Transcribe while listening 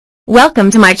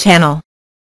Welcome to my channel.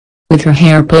 With her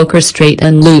hair poker straight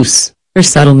and loose, her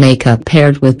subtle makeup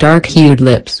paired with dark-hued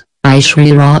lips,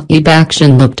 Aishwarya Rai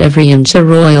Bachchan looked every inch a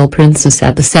royal princess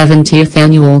at the 70th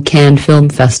Annual Cannes Film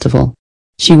Festival.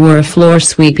 She wore a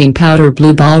floor-sweeping powder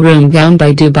blue ballroom gown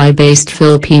by Dubai-based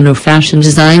Filipino fashion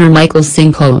designer Michael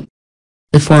Cinco.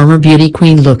 The former beauty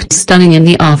queen looked stunning in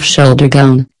the off-shoulder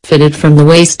gown, fitted from the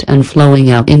waist and flowing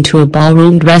out into a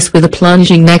ballroom dress with a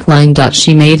plunging neckline.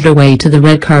 She made her way to the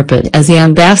red carpet as the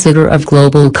ambassador of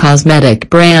global cosmetic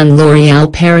brand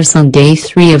L'Oréal Paris on day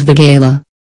 3 of the gala.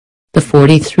 The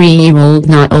 43-year-old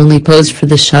not only posed for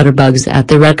the shutterbugs at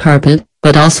the red carpet,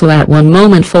 but also at one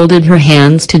moment folded her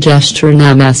hands to gesture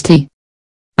namaste.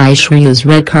 Aishwarya's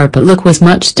red carpet look was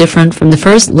much different from the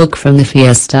first look from the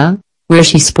fiesta, where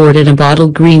she sported a bottle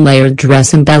green layered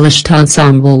dress embellished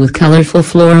ensemble with colorful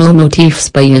floral motifs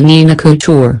by Nina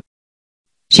Couture.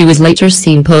 She was later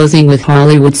seen posing with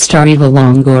Hollywood star Eva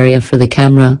Longoria for the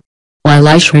camera. While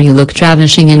Aishwarya looked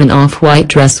ravishing in an off-white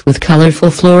dress with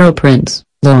colorful floral prints,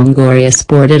 Longoria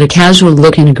sported a casual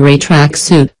look in a gray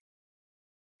tracksuit.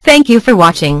 Thank you for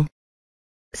watching.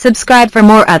 Subscribe for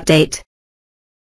more update.